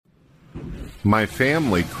My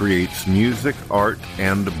family creates music, art,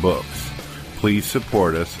 and books. Please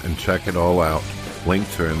support us and check it all out.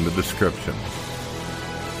 Links are in the description.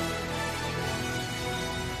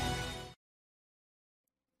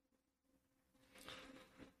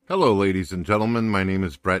 Hello, ladies and gentlemen. My name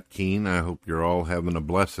is Brett Keane. I hope you're all having a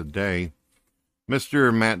blessed day.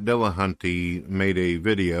 Mr. Matt Dillahunty made a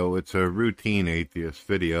video. It's a routine atheist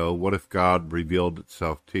video. What if God revealed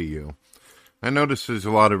itself to you? I notice there's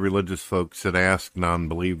a lot of religious folks that ask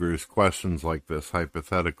non-believers questions like this,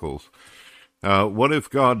 hypotheticals. What if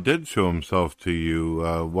God did show himself to you?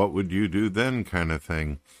 What would you do then, kind of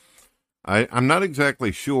thing? I'm not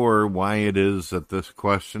exactly sure why it is that this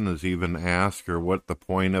question is even asked or what the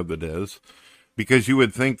point of it is, because you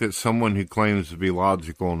would think that someone who claims to be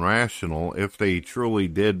logical and rational, if they truly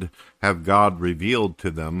did have God revealed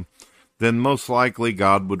to them, then most likely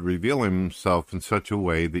God would reveal himself in such a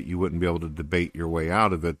way that you wouldn't be able to debate your way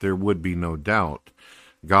out of it. There would be no doubt.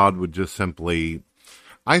 God would just simply...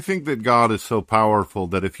 I think that God is so powerful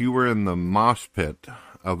that if you were in the mosh pit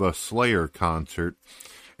of a Slayer concert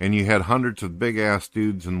and you had hundreds of big-ass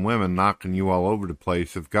dudes and women knocking you all over the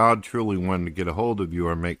place, if God truly wanted to get a hold of you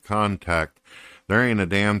or make contact, there ain't a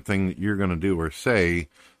damn thing that you're going to do or say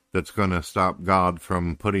that's going to stop God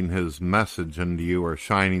from putting his message into you or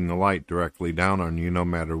shining the light directly down on you, no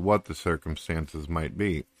matter what the circumstances might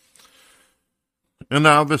be. And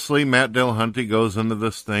obviously, Matt Dillahunty goes into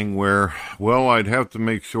this thing where, well, I'd have to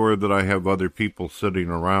make sure that I have other people sitting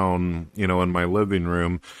around, in my living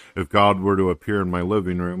room. If God were to appear in my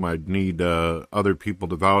living room, I'd need other people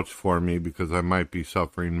to vouch for me because I might be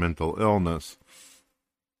suffering mental illness.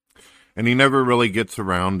 And he never really gets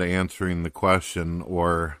around to answering the question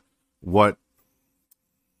or what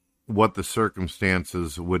the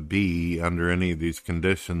circumstances would be under any of these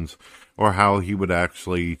conditions, or how he would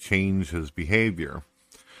actually change his behavior.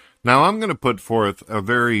 Now, I'm going to put forth a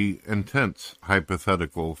very intense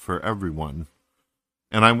hypothetical for everyone.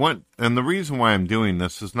 And the reason why I'm doing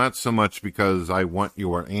this is not so much because I want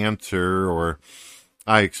your answer or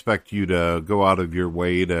I expect you to go out of your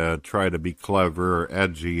way to try to be clever or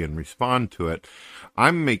edgy and respond to it.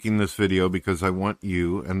 I'm making this video because I want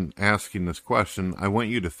you, and asking this question, I want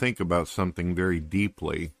you to think about something very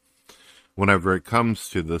deeply whenever it comes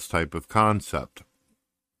to this type of concept.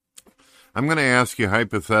 I'm going to ask you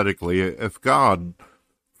hypothetically, if God,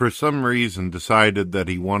 for some reason, decided that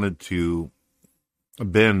he wanted to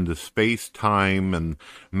bend to space, time, and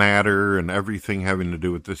matter, and everything having to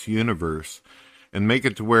do with this universe, and make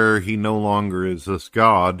it to where he no longer is this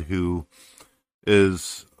God who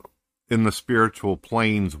is in the spiritual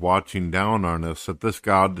planes watching down on us, that this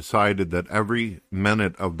God decided that every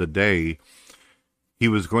minute of the day he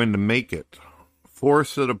was going to make it,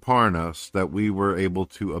 force it upon us, that we were able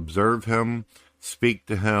to observe him, speak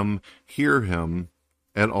to him, hear him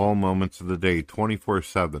at all moments of the day,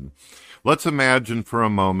 24/7. Let's imagine for a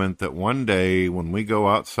moment that one day when we go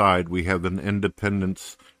outside, we have an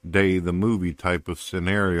Independence Day, the movie type of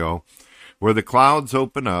scenario, where the clouds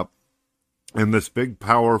open up and this big,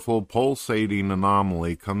 powerful, pulsating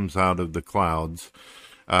anomaly comes out of the clouds.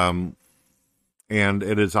 And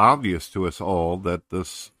it is obvious to us all that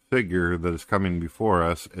this figure that is coming before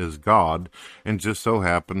us is God, and just so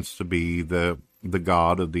happens to be the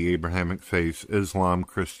God of the Abrahamic faiths, Islam,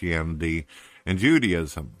 Christianity, and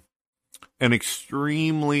Judaism. An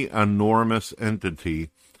extremely enormous entity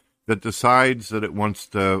that decides that it wants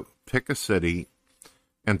to pick a city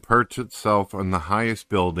and perch itself on the highest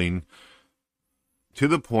building to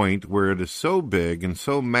the point where it is so big and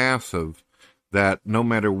so massive that no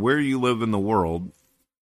matter where you live in the world,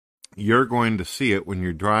 you're going to see it when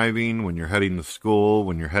you're driving, when you're heading to school,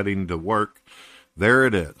 when you're heading to work. There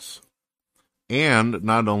it is. And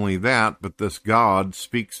not only that, but this God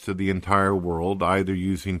speaks to the entire world, either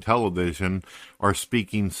using television or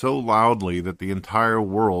speaking so loudly that the entire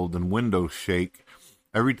world and windows shake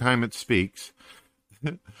every time it speaks,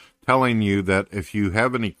 telling you that if you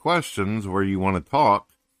have any questions or you want to talk,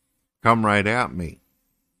 come right at me.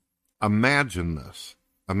 Imagine this.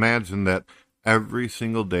 Imagine that every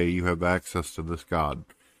single day you have access to this God.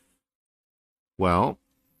 Well,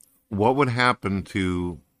 what would happen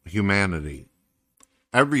to humanity?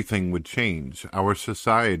 Everything would change. Our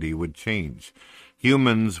society would change.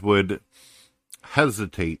 Humans would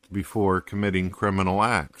hesitate before committing criminal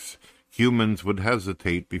acts. Humans would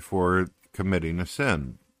hesitate before committing a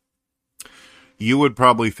sin. You would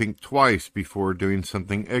probably think twice before doing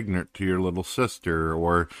something ignorant to your little sister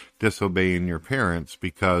or disobeying your parents,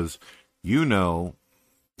 because you know,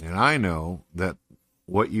 and I know, that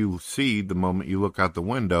what you see the moment you look out the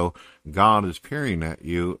window, God is peering at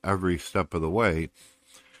you every step of the way.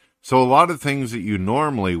 So a lot of things that you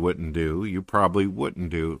normally wouldn't do, you probably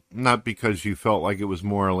wouldn't do, not because you felt like it was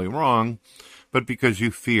morally wrong, but because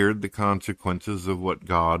you feared the consequences of what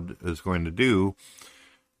God is going to do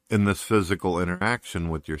in this physical interaction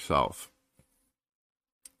with yourself.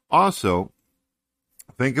 Also,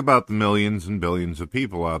 think about the millions and billions of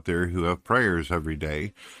people out there who have prayers every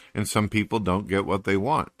day, and some people don't get what they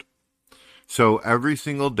want. So every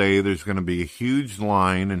single day there's going to be a huge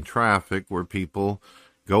line in traffic where people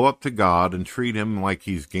go up to God and treat him like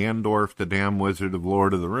he's Gandalf, the damn wizard of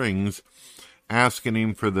Lord of the Rings, asking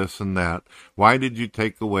him for this and that. Why did you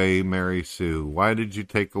take away Mary Sue? Why did you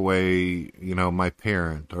take away, my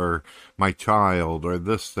parent or my child or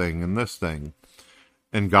this thing and this thing?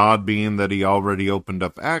 And God, being that he already opened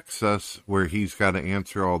up access where he's got to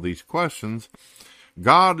answer all these questions,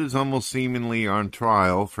 God is almost seemingly on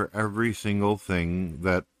trial for every single thing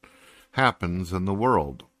that happens in the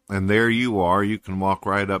world. And there you are. You can walk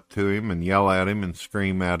right up to him and yell at him and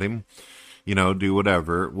scream at him, do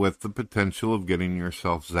whatever, with the potential of getting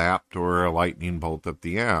yourself zapped or a lightning bolt up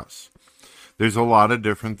the ass. There's a lot of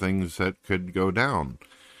different things that could go down.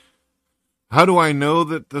 How do I know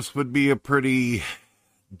that this would be a pretty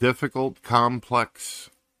difficult, complex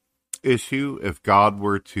issue if God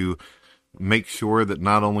were to make sure that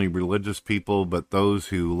not only religious people, but those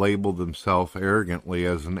who label themselves arrogantly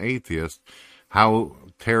as an atheist, how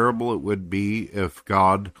terrible it would be if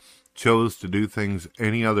God chose to do things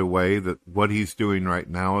any other way, that what he's doing right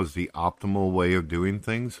now is the optimal way of doing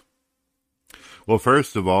things? Well,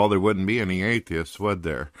 first of all, there wouldn't be any atheists, would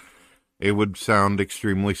there? It would sound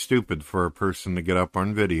extremely stupid for a person to get up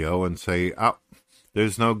on video and say,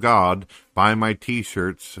 there's no God, buy my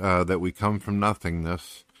t-shirts that we come from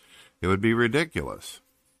nothingness. It would be ridiculous.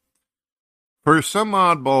 For some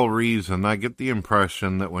oddball reason, I get the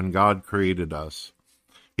impression that when God created us,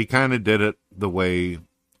 he kind of did it the way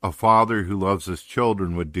a father who loves his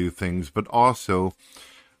children would do things, but also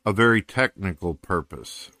a very technical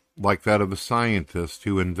purpose, like that of a scientist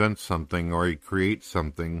who invents something or he creates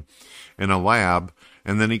something in a lab,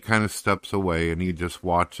 and then he kind of steps away and he just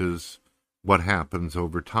watches what happens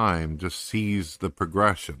over time, just sees the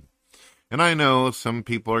progression. And I know some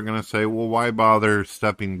people are going to say, well, why bother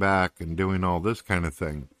stepping back and doing all this kind of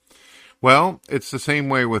thing? Well, it's the same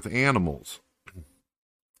way with animals.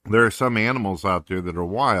 There are some animals out there that are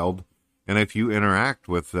wild, and if you interact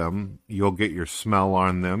with them, you'll get your smell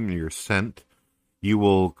on them, your scent. You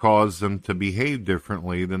will cause them to behave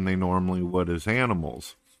differently than they normally would as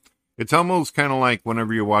animals. It's almost kind of like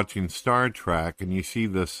whenever you're watching Star Trek and you see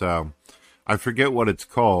this, I forget what it's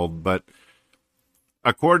called, but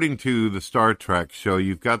according to the Star Trek show,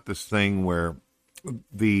 you've got this thing where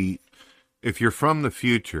if you're from the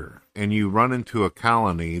future and you run into a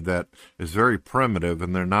colony that is very primitive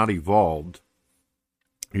and they're not evolved,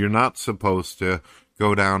 you're not supposed to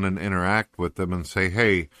go down and interact with them and say,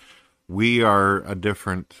 hey, we are a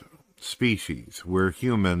different species. We're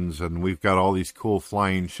humans and we've got all these cool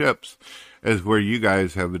flying ships, as where you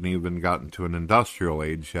guys haven't even gotten to an industrial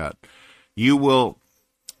age yet. You will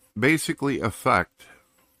basically affect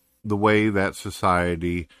the way that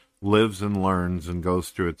society lives and learns and goes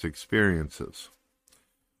through its experiences.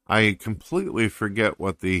 I completely forget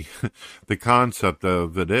what the concept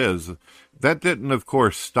of it is. That didn't, of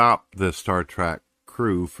course, stop the Star Trek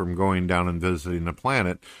crew from going down and visiting the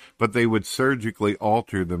planet, but they would surgically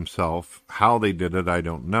alter themselves. How they did it, I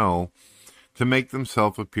don't know, to make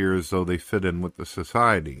themselves appear as though they fit in with the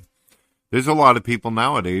society. There's a lot of people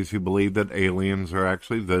nowadays who believe that aliens are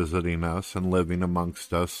actually visiting us and living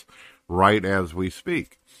amongst us right as we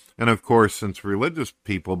speak. And of course, since religious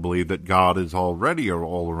people believe that God is already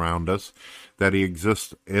all around us, that he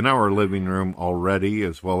exists in our living room already,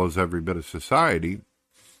 as well as every bit of society,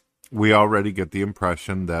 we already get the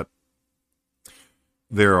impression that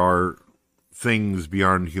there are things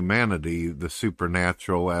beyond humanity, the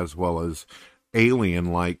supernatural, as well as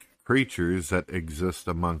alien-like creatures that exist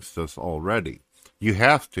amongst us already. You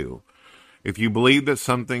have to. If you believe that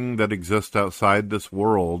something that exists outside this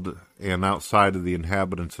world and outside of the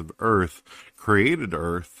inhabitants of Earth created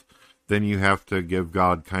Earth, then you have to give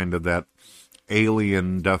God kind of that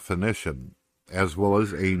alien definition, as well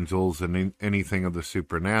as angels and anything of the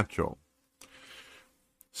supernatural.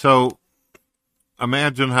 So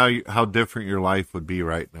imagine how different your life would be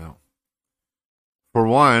right now. For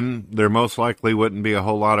one, there most likely wouldn't be a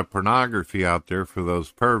whole lot of pornography out there for those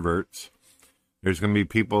perverts. There's going to be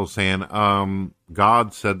people saying,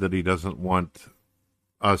 God said that he doesn't want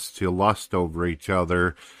us to lust over each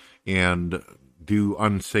other and do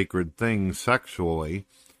unsacred things sexually.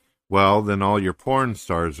 Well, then all your porn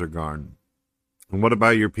stars are gone. And what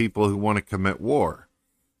about your people who want to commit war?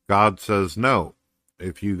 God says, no,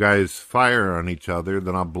 if you guys fire on each other,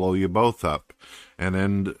 then I'll blow you both up and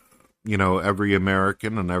end, every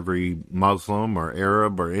American and every Muslim or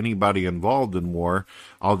Arab or anybody involved in war.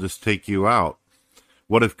 I'll just take you out.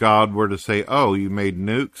 What if God were to say, oh, you made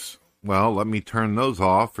nukes? Well, let me turn those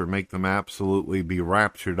off or make them absolutely be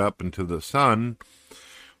raptured up into the sun.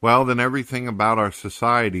 Well, then everything about our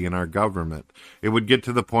society and our government, it would get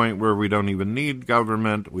to the point where we don't even need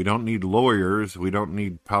government, we don't need lawyers, we don't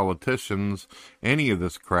need politicians, any of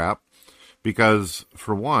this crap, because,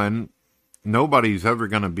 for one, nobody's ever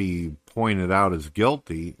going to be pointed out as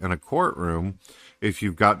guilty in a courtroom if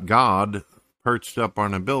you've got God perched up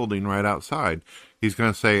on a building right outside. He's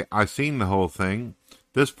going to say, I seen the whole thing.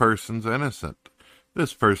 This person's innocent.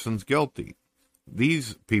 This person's guilty.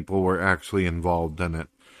 These people were actually involved in it.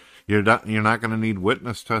 You're not going to need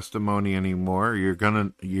witness testimony anymore. You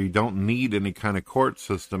don't need any kind of court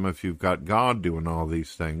system if you've got God doing all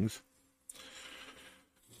these things.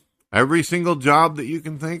 Every single job that you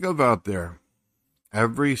can think of out there,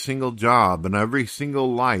 every single job and every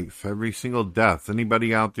single life, every single death,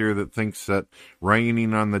 anybody out there that thinks that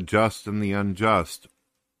raining on the just and the unjust,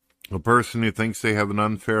 a person who thinks they have an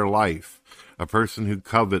unfair life, a person who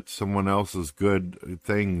covets someone else's good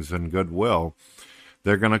things and goodwill,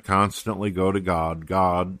 they're going to constantly go to God.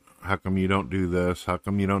 God, how come you don't do this? How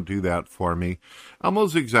come you don't do that for me?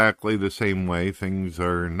 Almost exactly the same way things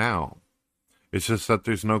are now. It's just that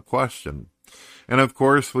there's no question. And of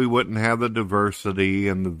course, we wouldn't have the diversity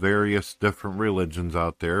and the various different religions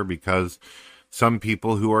out there because some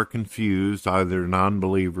people who are confused, either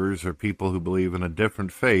non-believers or people who believe in a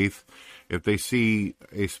different faith, if they see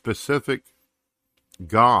a specific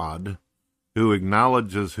God who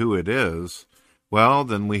acknowledges who it is, well,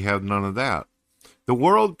 then we have none of that. The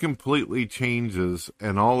world completely changes,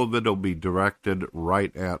 and all of it will be directed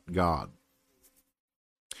right at God.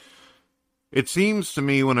 It seems to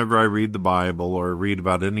me whenever I read the Bible or read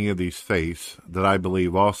about any of these faiths that I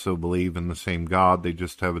also believe in the same God, they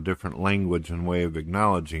just have a different language and way of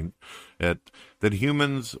acknowledging it, that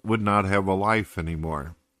humans would not have a life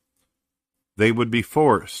anymore. They would be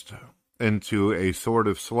forced into a sort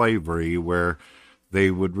of slavery where they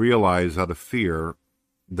would realize out of fear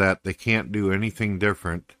that they can't do anything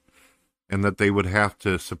different and that they would have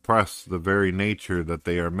to suppress the very nature that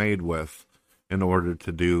they are made with in order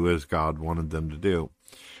to do as God wanted them to do.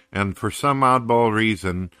 And for some oddball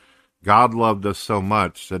reason, God loved us so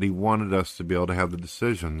much that he wanted us to be able to have the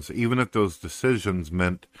decisions, even if those decisions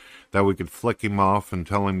meant that we could flick him off and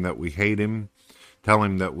tell him that we hate him, tell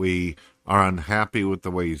him that we are unhappy with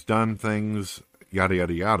the way he's done things, yada,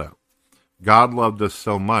 yada, yada. God loved us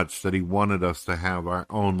so much that he wanted us to have our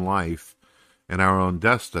own life and our own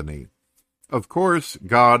destiny. Of course,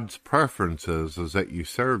 God's preferences is that you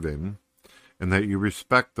serve him and that you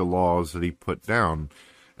respect the laws that he put down.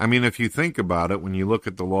 I mean, if you think about it, when you look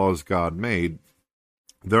at the laws God made,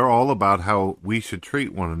 they're all about how we should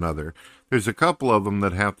treat one another. There's a couple of them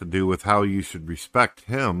that have to do with how you should respect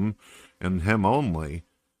him and him only.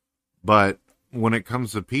 But when it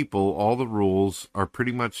comes to people, all the rules are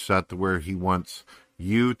pretty much set to where he wants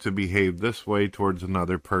you to behave this way towards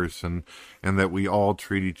another person and that we all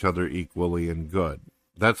treat each other equally and good.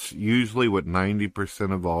 That's usually what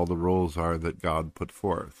 90% of all the rules are that God put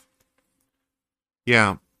forth.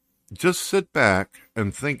 Yeah, just sit back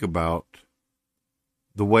and think about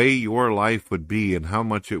the way your life would be and how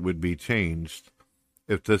much it would be changed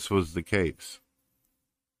if this was the case.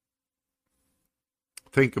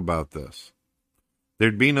 Think about this.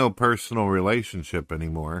 There'd be no personal relationship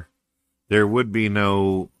anymore. There would be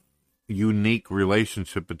no unique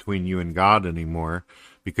relationship between you and God anymore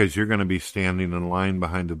because you're going to be standing in line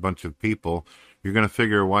behind a bunch of people. You're going to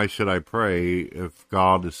figure, why should I pray if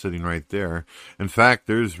God is sitting right there? In fact,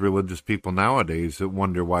 there's religious people nowadays that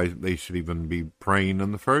wonder why they should even be praying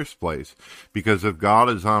in the first place. Because if God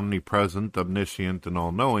is omnipresent, omniscient, and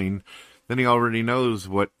all-knowing, then he already knows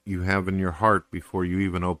what you have in your heart before you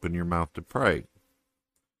even open your mouth to pray.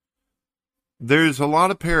 There's a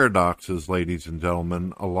lot of paradoxes, ladies and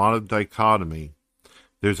gentlemen, a lot of dichotomy.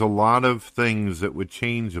 There's a lot of things that would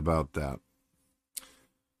change about that.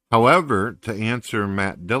 However, to answer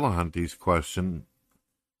Matt Dillahunty's question,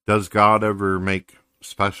 does God ever make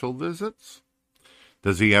special visits?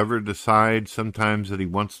 Does he ever decide sometimes that he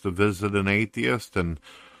wants to visit an atheist and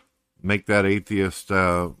make that atheist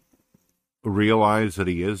realize that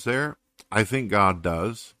he is there? I think God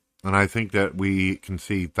does. And I think that we can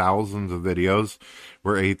see thousands of videos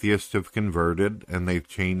where atheists have converted and they've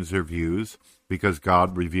changed their views because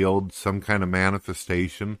God revealed some kind of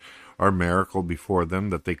manifestation or miracle before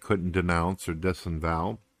them that they couldn't denounce or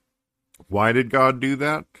disavow. Why did God do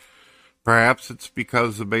that? Perhaps it's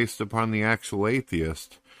because based upon the actual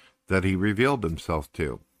atheist that he revealed himself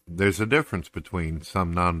to. There's a difference between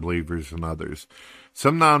some non-believers and others.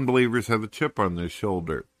 Some non-believers have a chip on their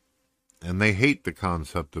shoulder, and they hate the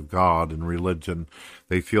concept of God and religion.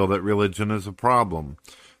 They feel that religion is a problem.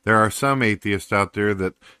 There are some atheists out there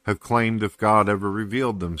that have claimed if God ever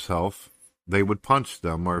revealed himself, they would punch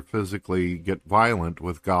them or physically get violent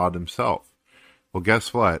with God himself. Well,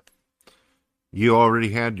 guess what? You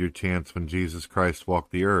already had your chance when Jesus Christ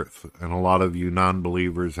walked the earth. And a lot of you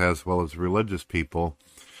non-believers as well as religious people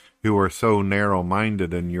who are so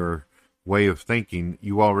narrow-minded in your way of thinking,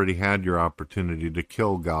 you already had your opportunity to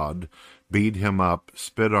kill God, beat him up,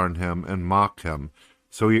 spit on him, and mock him.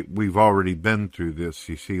 So we've already been through this,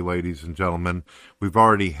 you see, ladies and gentlemen. We've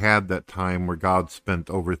already had that time where God spent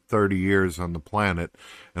over 30 years on the planet,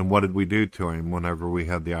 and what did we do to him whenever we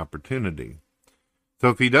had the opportunity? So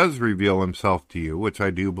if he does reveal himself to you, which I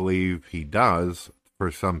do believe he does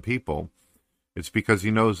for some people, it's because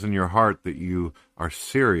he knows in your heart that you are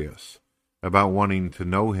serious about wanting to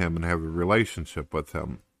know him and have a relationship with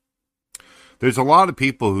him. There's a lot of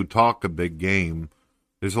people who talk a big game.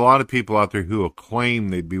 There's a lot of people out there who will claim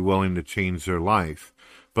they'd be willing to change their life.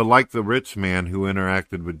 But like the rich man who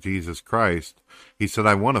interacted with Jesus Christ, he said,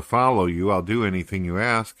 I want to follow you. I'll do anything you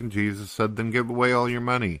ask. And Jesus said, then give away all your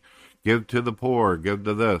money. Give to the poor. Give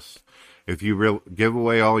to this. If you give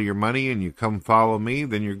away all your money and you come follow me,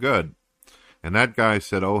 then you're good. And that guy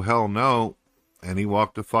said, oh, hell no. And he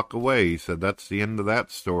walked the fuck away. He said, that's the end of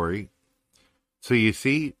that story. So you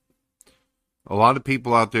see, a lot of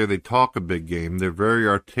people out there, they talk a big game. They're very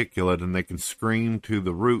articulate and they can scream to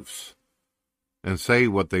the roofs and say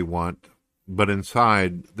what they want, but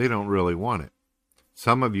inside, they don't really want it.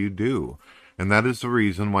 Some of you do. And that is the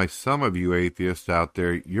reason why some of you atheists out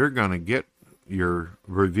there, you're going to get your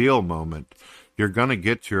reveal moment. You're going to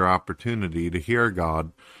get your opportunity to hear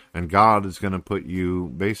God, and God is going to put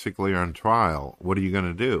you basically on trial. What are you going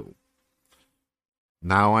to do?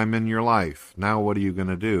 Now I'm in your life. Now what are you going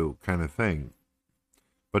to do? Kind of thing.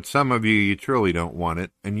 But some of you, you truly don't want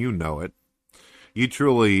it, and you know it. You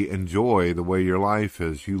truly enjoy the way your life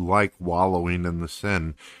is. You like wallowing in the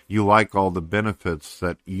sin. You like all the benefits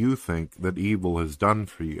that you think that evil has done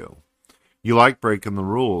for you. You like breaking the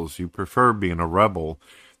rules. You prefer being a rebel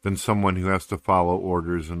than someone who has to follow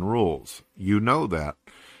orders and rules. You know that.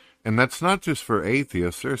 And that's not just for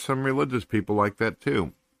atheists. There are some religious people like that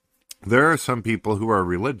too. There are some people who are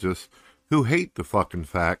religious who hate the fucking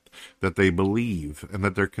fact that they believe and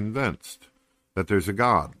that they're convinced that there's a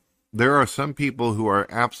God. There are some people who are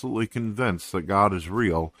absolutely convinced that God is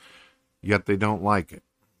real, yet they don't like it.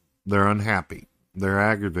 They're unhappy. They're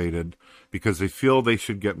aggravated because they feel they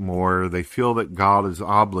should get more. They feel that God is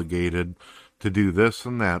obligated to do this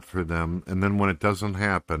and that for them, and then when it doesn't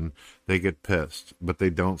happen, they get pissed. But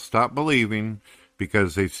they don't stop believing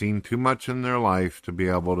because they've seen too much in their life to be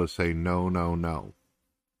able to say no, no, no.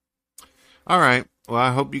 All right. Well,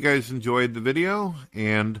 I hope you guys enjoyed the video,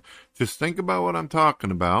 and just think about what I'm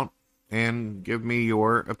talking about and give me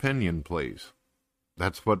your opinion, please.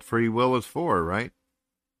 That's what free will is for, right?